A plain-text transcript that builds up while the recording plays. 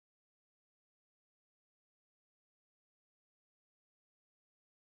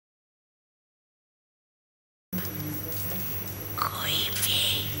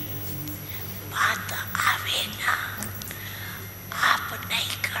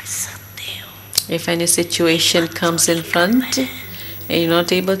If any situation comes in front and you're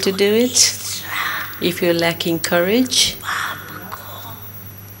not able to do it, if you're lacking courage,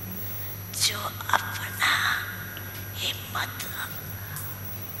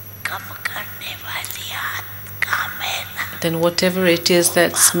 then whatever it is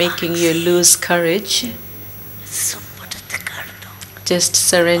that's making you lose courage, just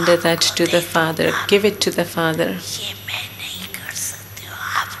surrender that to the Father. Give it to the Father.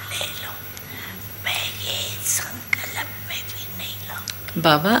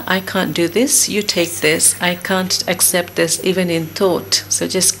 Baba, I can't do this. You take this. I can't accept this even in thought. So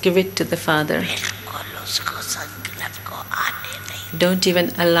just give it to the Father. Don't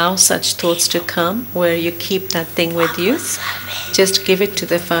even allow such thoughts to come where you keep that thing with you. Just give it to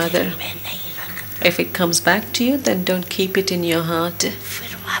the Father. If it comes back to you, then don't keep it in your heart.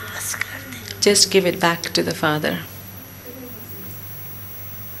 Just give it back to the Father.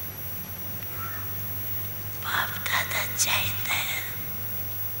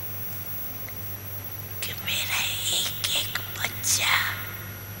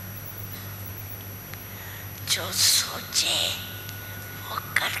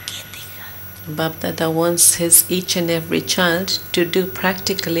 Baba wants each and every child to do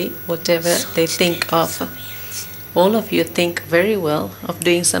practically whatever they think of. All of you think very well of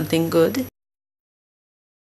doing something good.